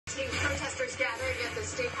Protesters gathering at the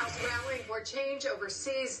State House rallying for change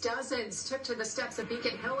overseas. Dozens took to the steps of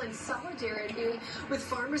Beacon Hill in solidarity with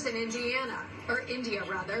farmers in India.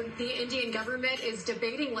 The Indian government is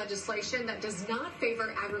debating legislation that does not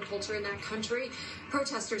favor agriculture in that country.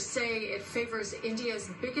 Protesters say it favors India's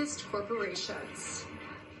biggest corporations.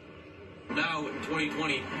 Now, in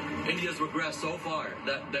 2020, India's regressed so far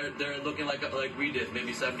that they're looking like we did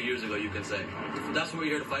maybe 70 years ago, you can say. That's what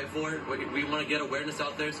we're here to fight for. We want to get awareness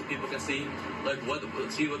out there so people can see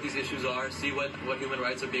what these issues are, see what human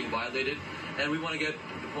rights are being violated, and we want to get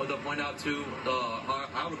the point out to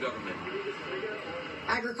our government.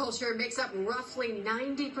 Agriculture makes up roughly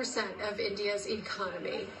 90% of India's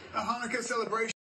economy. A Hanukkah celebration.